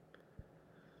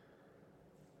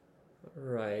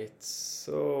Right,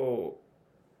 so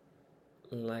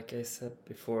like I said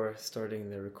before starting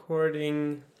the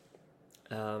recording,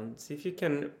 see if you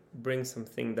can bring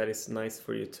something that is nice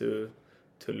for you to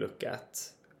look at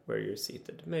where you're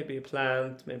seated. Maybe a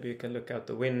plant, maybe you can look out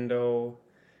the window,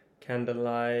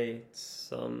 candlelight,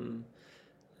 some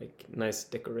like nice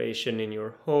decoration in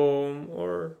your home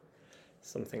or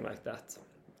something like that.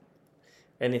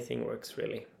 Anything works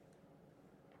really.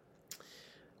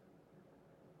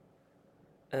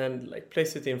 And like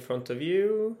place it in front of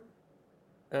you,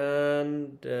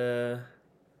 and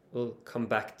we'll come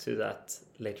back to that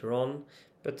later on.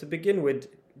 But to begin with,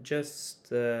 just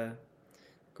go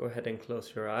ahead and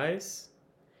close your eyes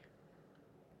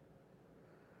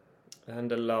and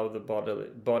allow the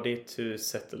body to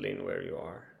settle in where you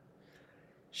are.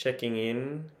 Checking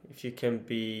in if you can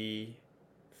be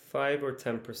 5 or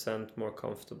 10% more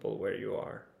comfortable where you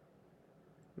are.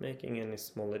 Making any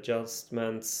small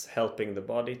adjustments, helping the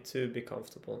body to be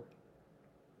comfortable.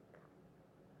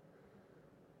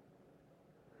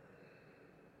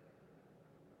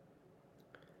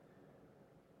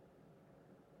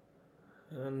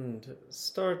 And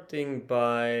starting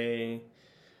by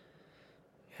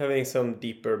having some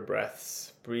deeper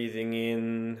breaths, breathing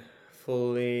in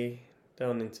fully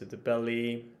down into the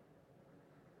belly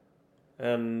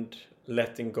and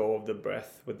letting go of the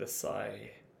breath with a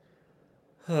sigh.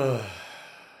 And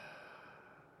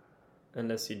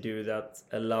as you do that,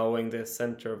 allowing the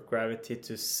center of gravity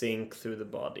to sink through the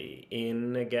body.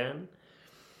 In again.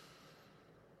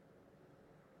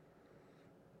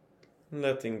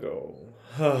 Letting go.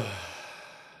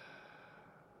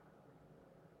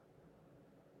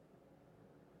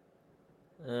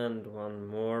 And one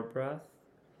more breath.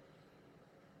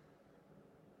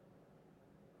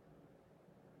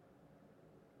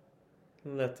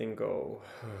 Letting go.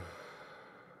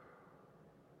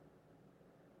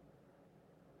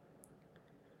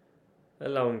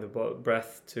 Allowing the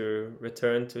breath to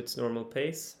return to its normal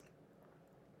pace.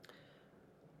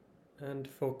 And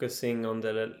focusing on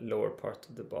the lower part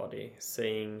of the body,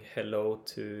 saying hello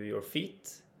to your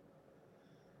feet.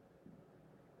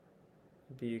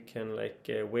 Maybe you can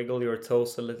wiggle your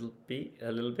toes a little bit.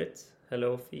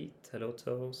 Hello feet, hello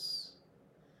toes.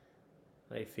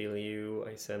 I feel you,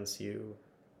 I sense you.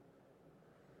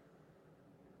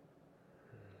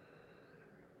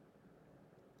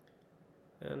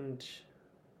 And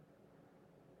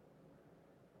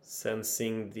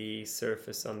sensing the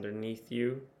surface underneath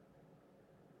you.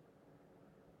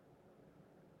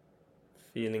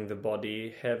 Feeling the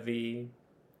body heavy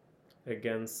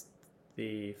against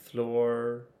the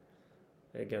floor,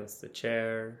 against the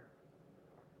chair.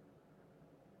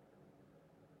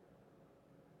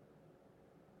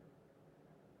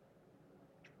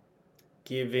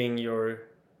 Giving your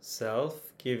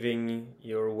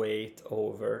weight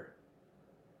over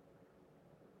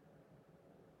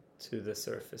to the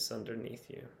surface underneath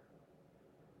you.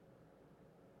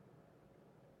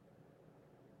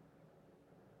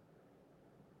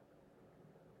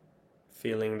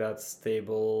 Feeling that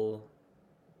stable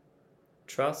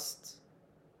trust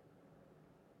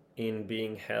in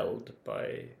being held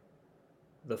by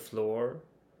the floor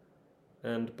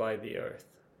and by the earth.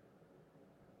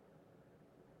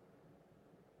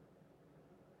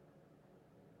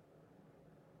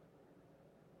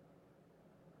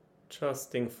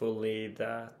 Trusting fully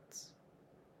that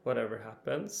whatever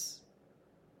happens,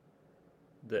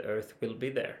 the earth will be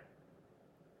there.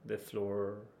 The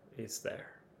floor is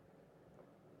there.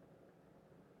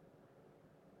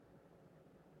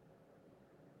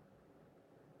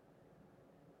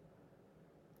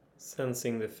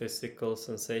 Sensing the physical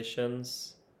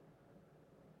sensations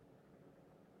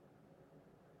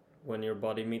when your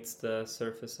body meets the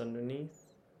surface underneath.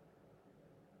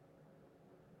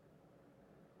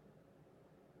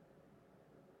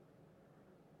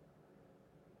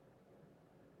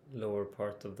 Lower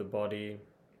part of the body.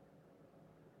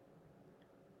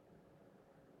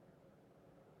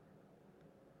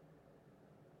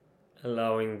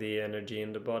 Allowing the energy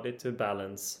in the body to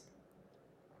balance.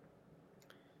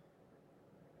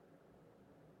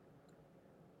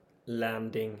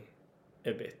 Landing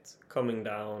a bit, coming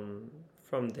down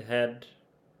from the head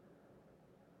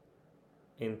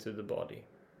into the body.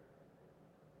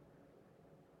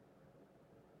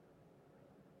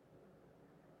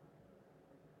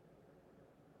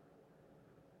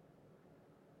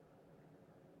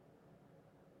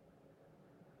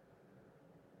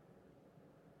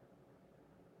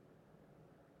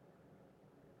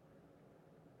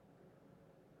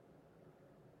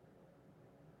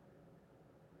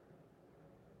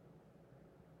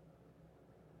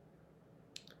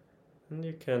 And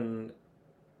you can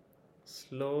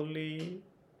slowly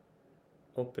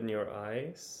open your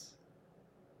eyes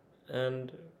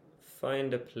and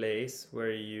find a place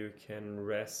where you can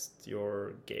rest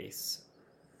your gaze.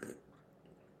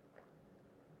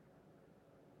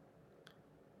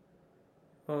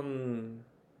 On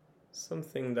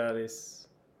something that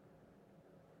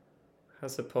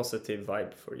has a positive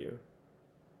vibe for you.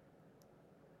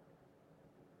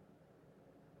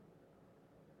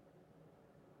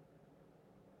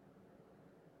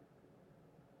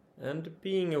 And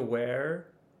being aware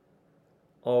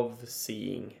of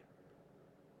seeing.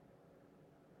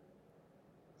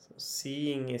 So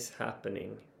seeing is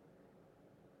happening.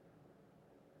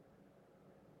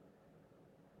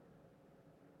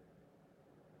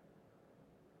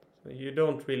 So you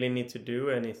don't really need to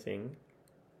do anything.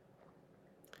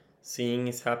 Seeing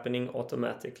is happening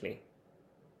automatically.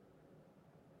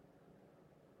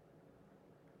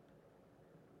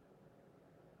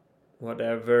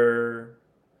 Whatever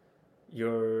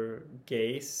your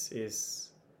gaze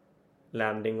is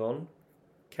landing on,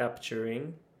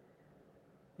 capturing,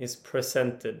 is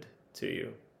presented to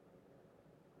you.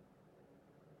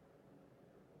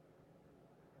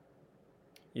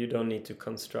 You don't need to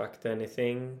construct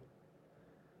anything.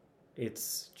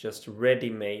 It's just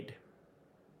ready-made,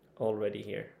 already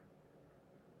here.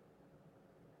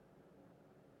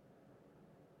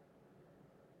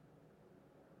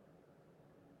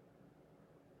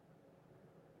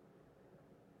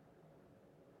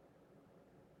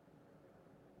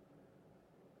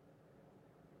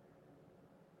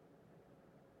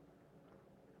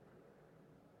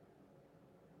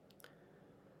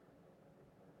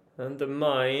 And the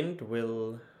mind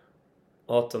will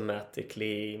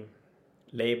automatically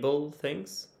label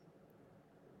things,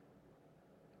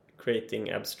 creating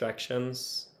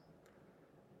abstractions.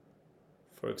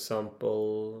 For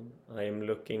example, I am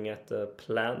looking at a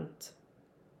plant,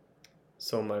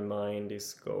 so my mind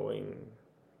is going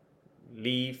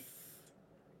leaf,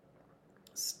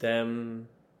 stem.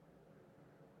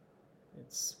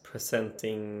 It's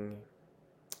presenting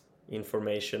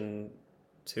information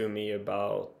to me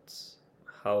about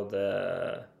how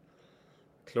the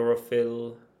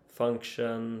chlorophyll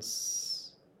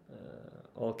functions,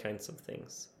 all kinds of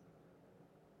things.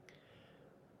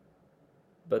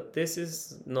 But this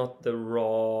is not the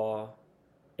raw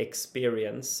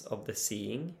experience of the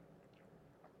seeing.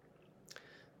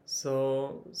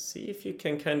 So see if you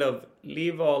can kind of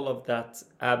leave all of that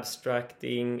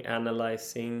abstracting,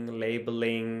 analyzing,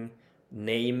 labeling,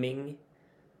 naming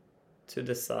to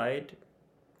the side.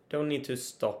 Don't need to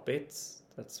stop it.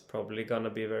 That's probably gonna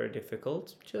be very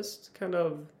difficult. Just kind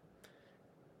of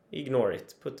ignore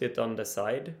it, put it on the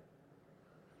side,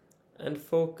 and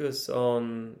focus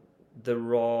on the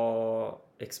raw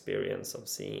experience of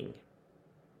seeing.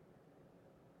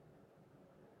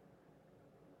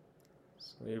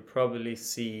 So you probably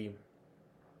see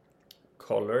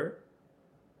color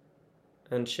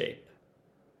and shape.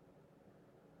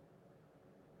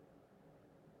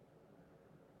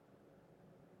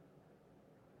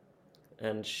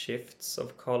 And shifts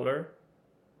of color.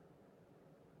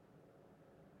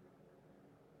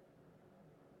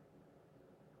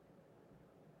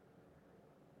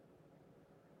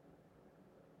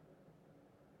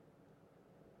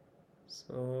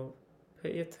 So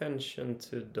pay attention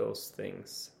to those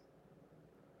things.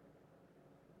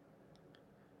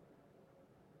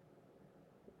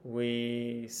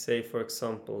 We say, for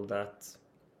example, that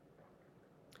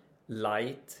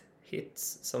light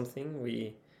hits something.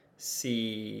 We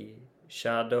see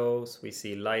shadows, we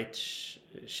see light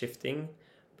shifting,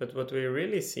 but what we're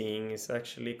really seeing is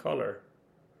actually color.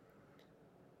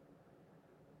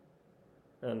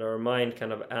 And our mind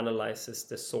kind of analyzes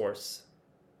the source.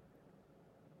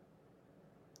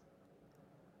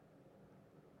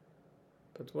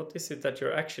 But what is it that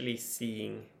you're actually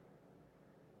seeing?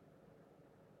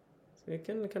 So you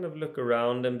can kind of look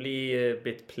around and be a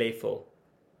bit playful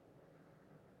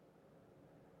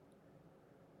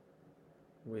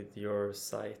with your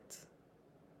sight.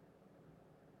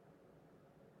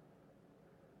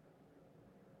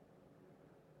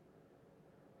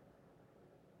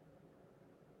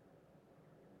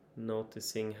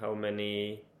 Noticing how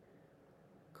many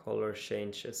color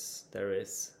changes there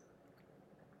is.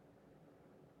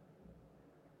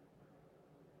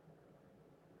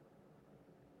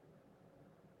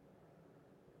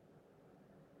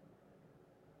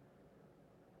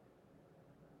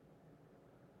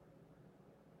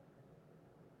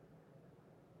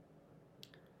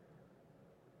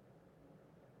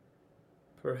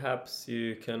 Perhaps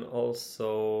you can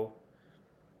also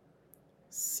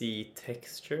see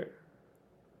texture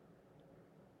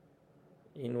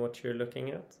in what you're looking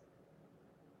at.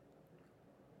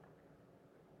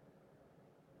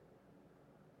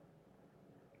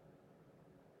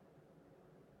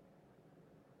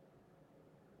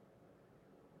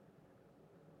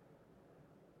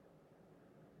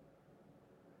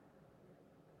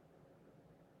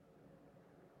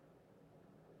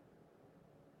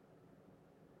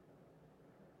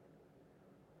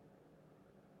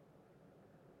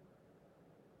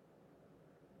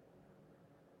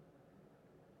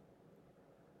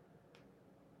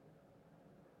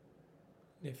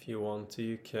 If you want to,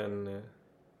 you can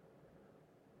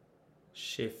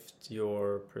shift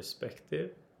your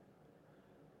perspective,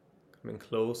 coming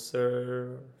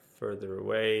closer, further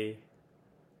away,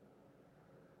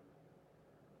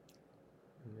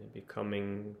 maybe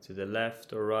coming to the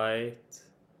left or right.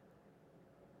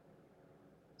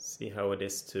 See how it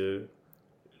is to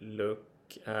look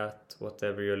at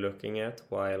whatever you're looking at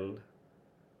while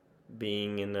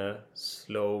being in a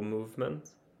slow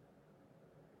movement.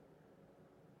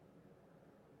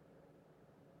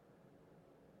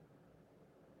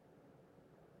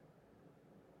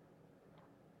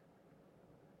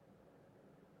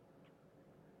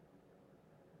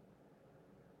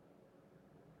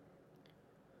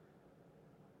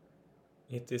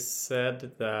 It is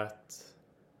said that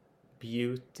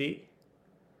beauty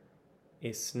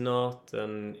is not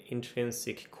an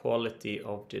intrinsic quality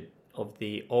of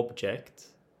the object,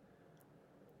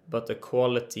 but a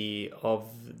quality of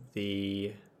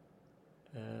the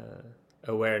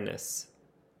awareness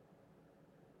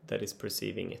that is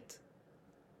perceiving it.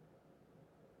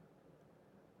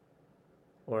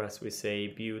 Or as we say,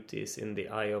 beauty is in the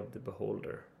eye of the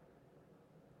beholder.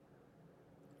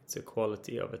 It's a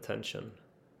quality of attention.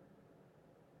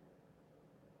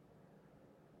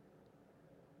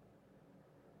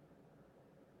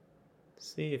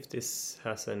 See if this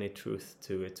has any truth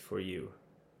to it for you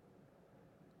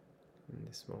in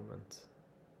this moment.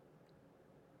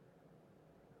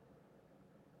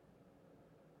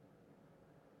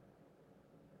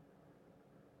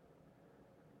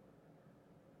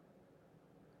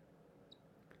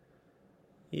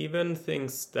 Even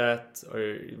things that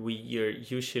we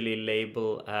usually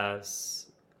label as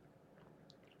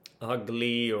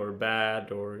ugly or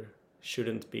bad or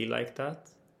shouldn't be like that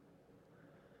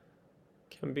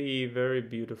can be very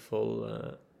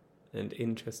beautiful and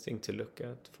interesting to look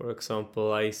at. For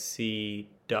example, I see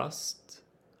dust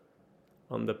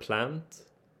on the plant,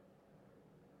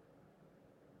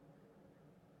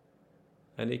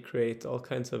 and it creates all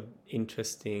kinds of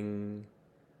interesting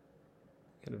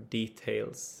kind of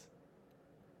details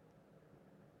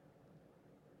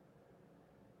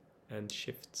and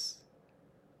shifts.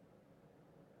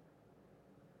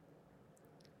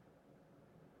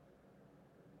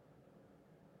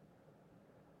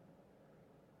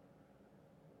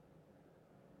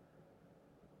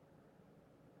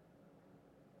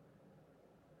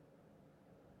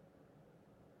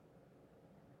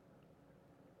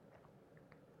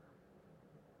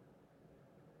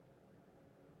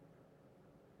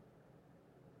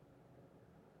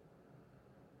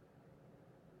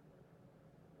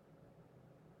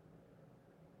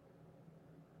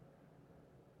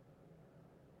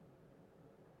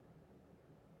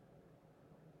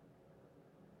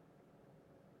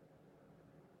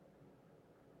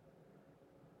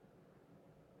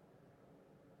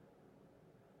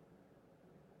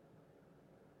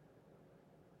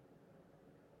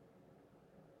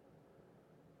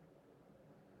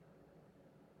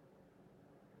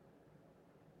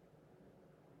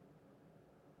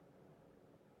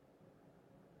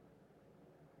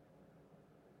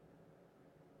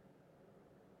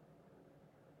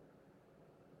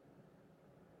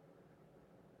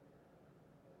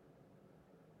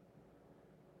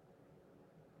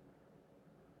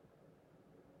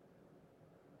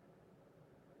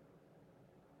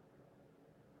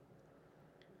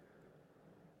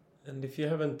 And if you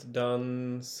haven't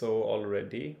done so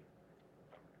already,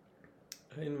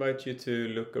 I invite you to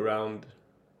look around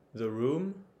the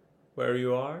room where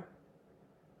you are,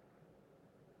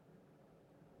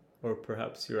 or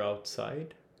perhaps you're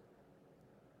outside,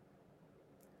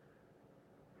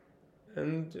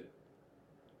 and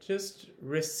just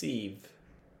receive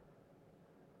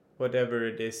whatever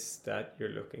it is that you're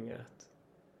looking at.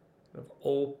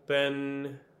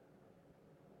 Open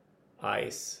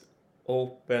eyes,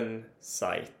 open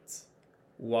sight,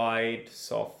 wide,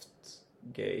 soft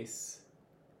gaze.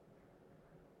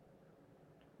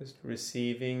 Just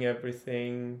receiving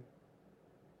everything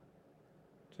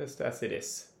just as it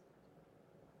is.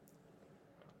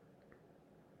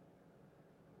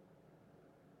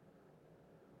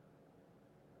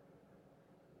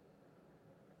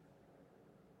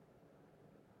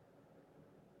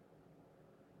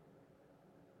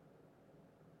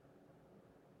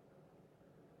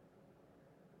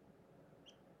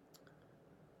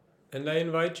 And I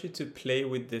invite you to play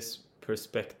with this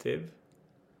perspective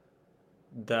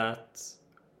that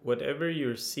whatever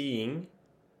you're seeing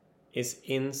is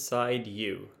inside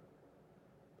you.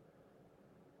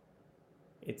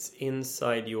 It's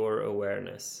inside your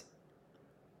awareness.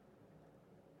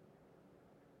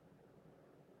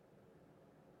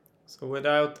 So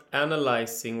without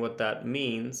analyzing what that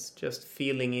means, just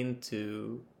feeling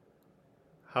into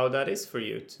how that is for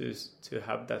you to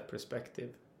have that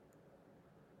perspective.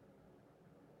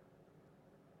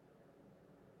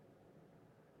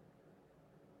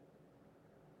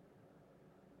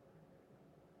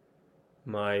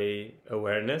 My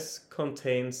awareness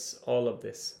contains all of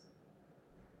this.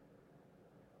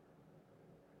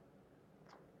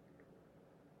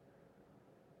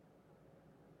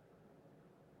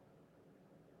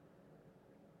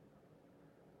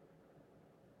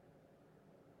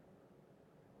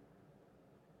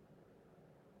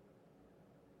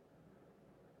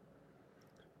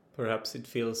 Perhaps it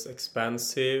feels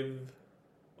expansive,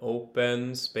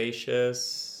 open,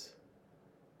 spacious.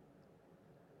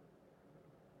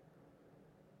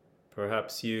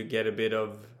 Perhaps you get a bit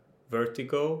of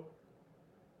vertigo.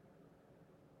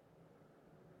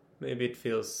 Maybe it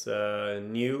feels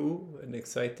new and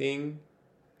exciting,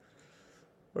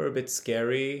 or a bit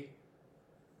scary.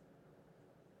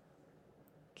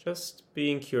 Just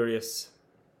being curious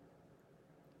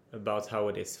about how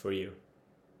it is for you,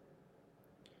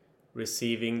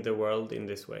 receiving the world in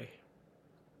this way.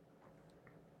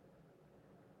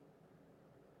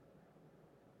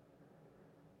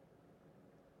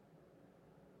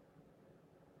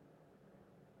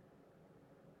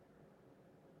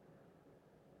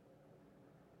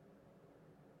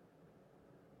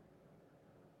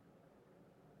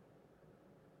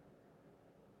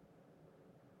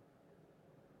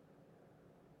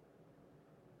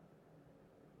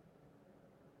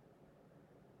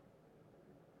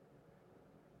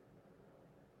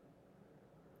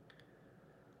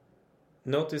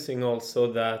 Noticing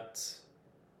also that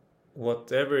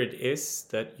whatever it is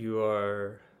that you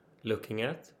are looking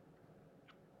at,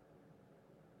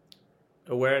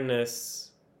 awareness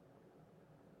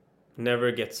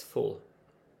never gets full.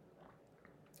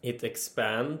 It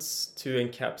expands to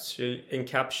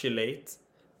encapsulate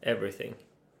everything.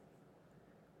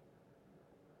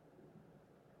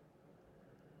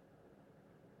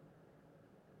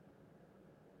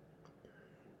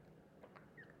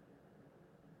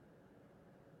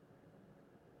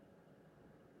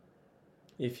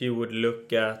 If you would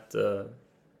look at a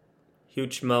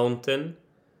huge mountain,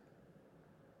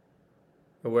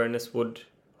 awareness would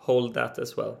hold that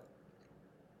as well.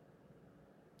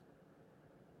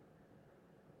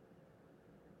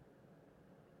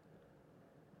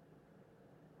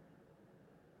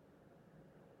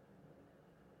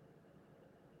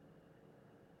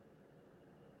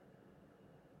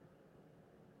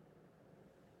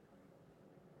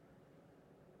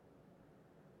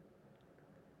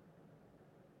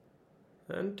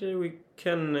 And we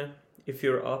can, if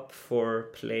you're up for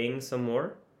playing some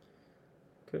more,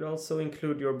 could also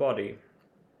include your body.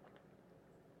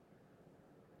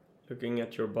 Looking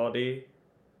at your body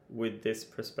with this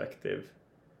perspective,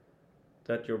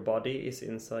 that your body is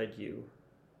inside you,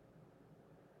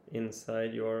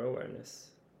 inside your awareness.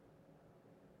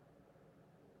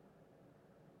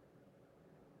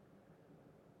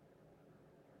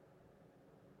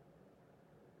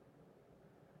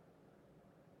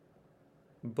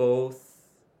 Both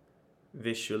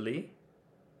visually,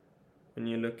 when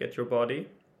you look at your body,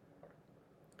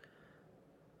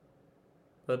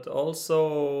 but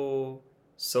also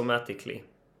somatically.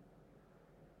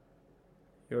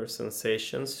 Your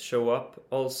sensations show up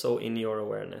also in your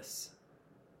awareness.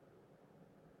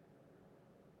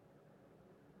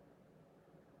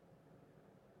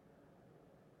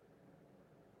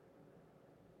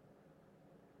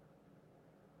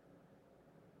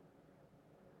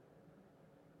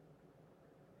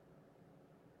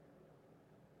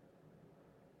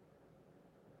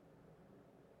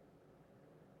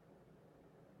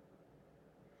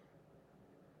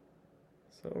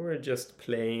 So we're just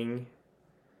playing,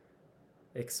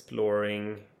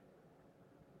 exploring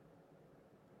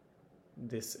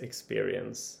this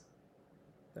experience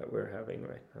that we're having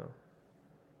right now.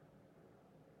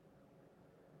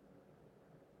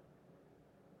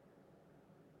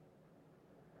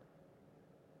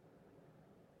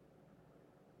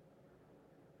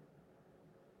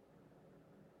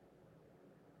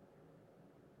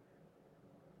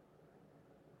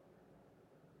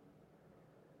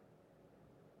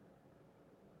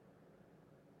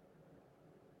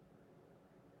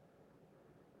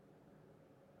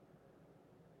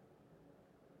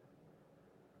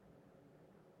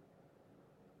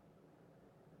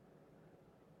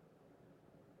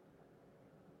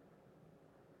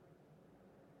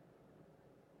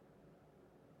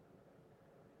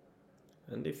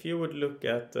 And if you would look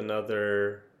at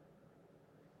another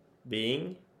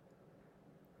being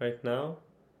right now,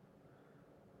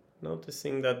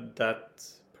 noticing that that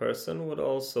person would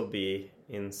also be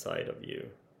inside of you,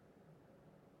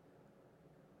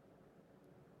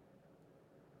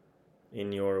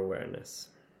 in your awareness.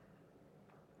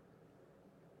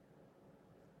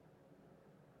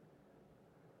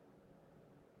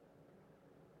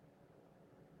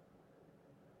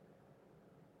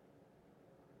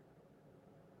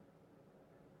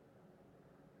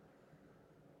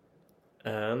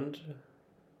 And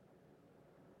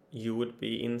you would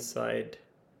be inside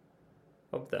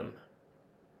of them,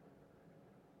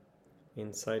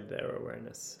 inside their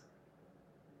awareness.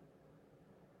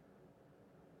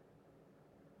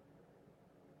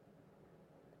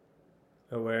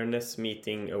 Awareness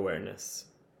meeting awareness.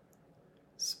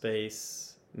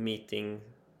 Space meeting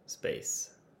space.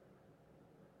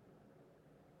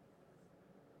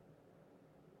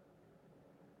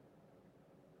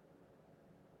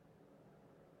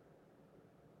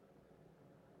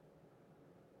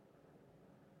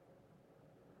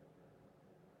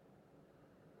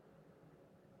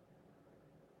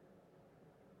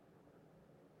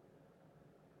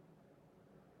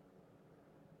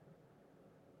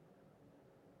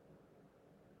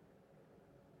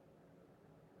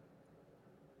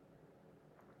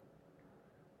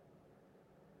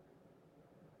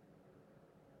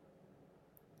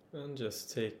 And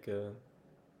just take a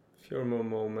few more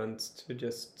moments to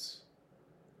just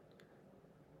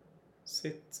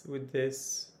sit with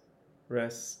this,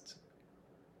 rest,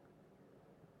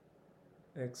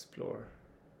 explore.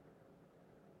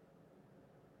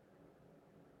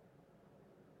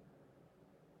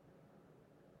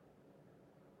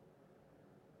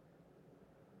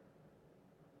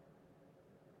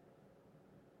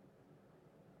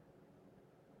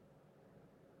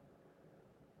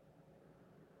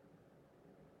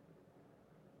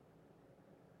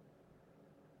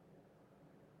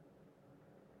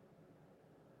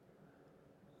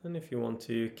 And if you want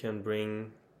to, you can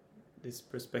bring this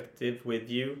perspective with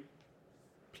you,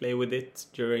 play with it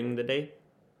during the day,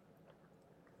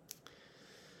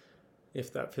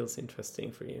 if that feels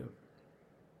interesting for you.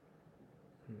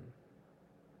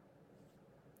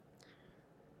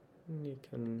 And you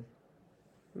can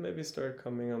maybe start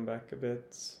coming on back a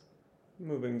bit,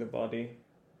 moving the body.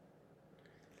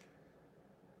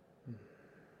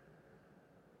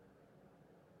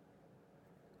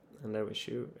 And I wish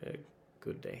you a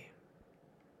good day.